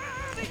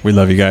 We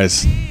love you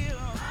guys.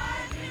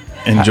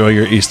 Enjoy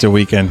your Easter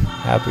weekend.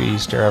 Happy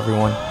Easter,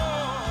 everyone.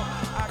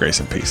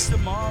 Grace and peace.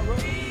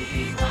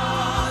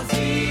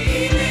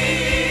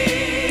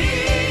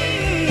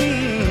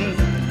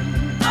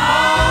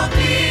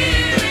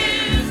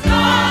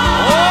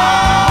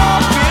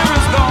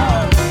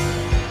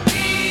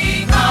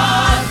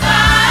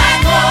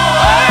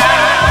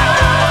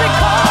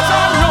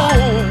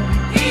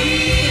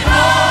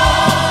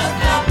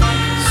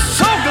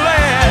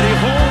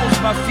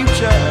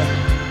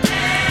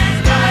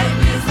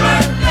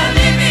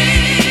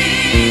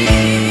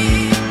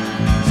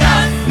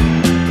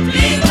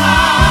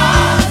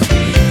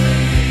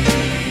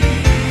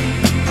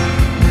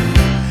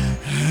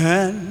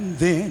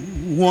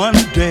 One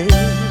day,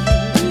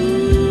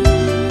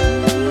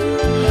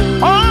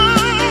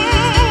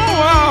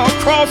 I'll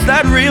cross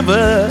that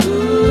river.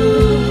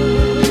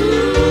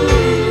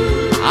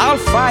 I'll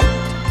fight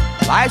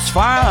life's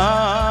final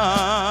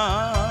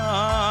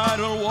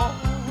war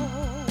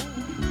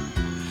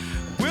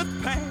with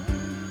pain.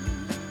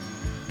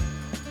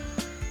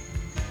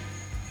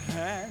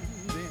 And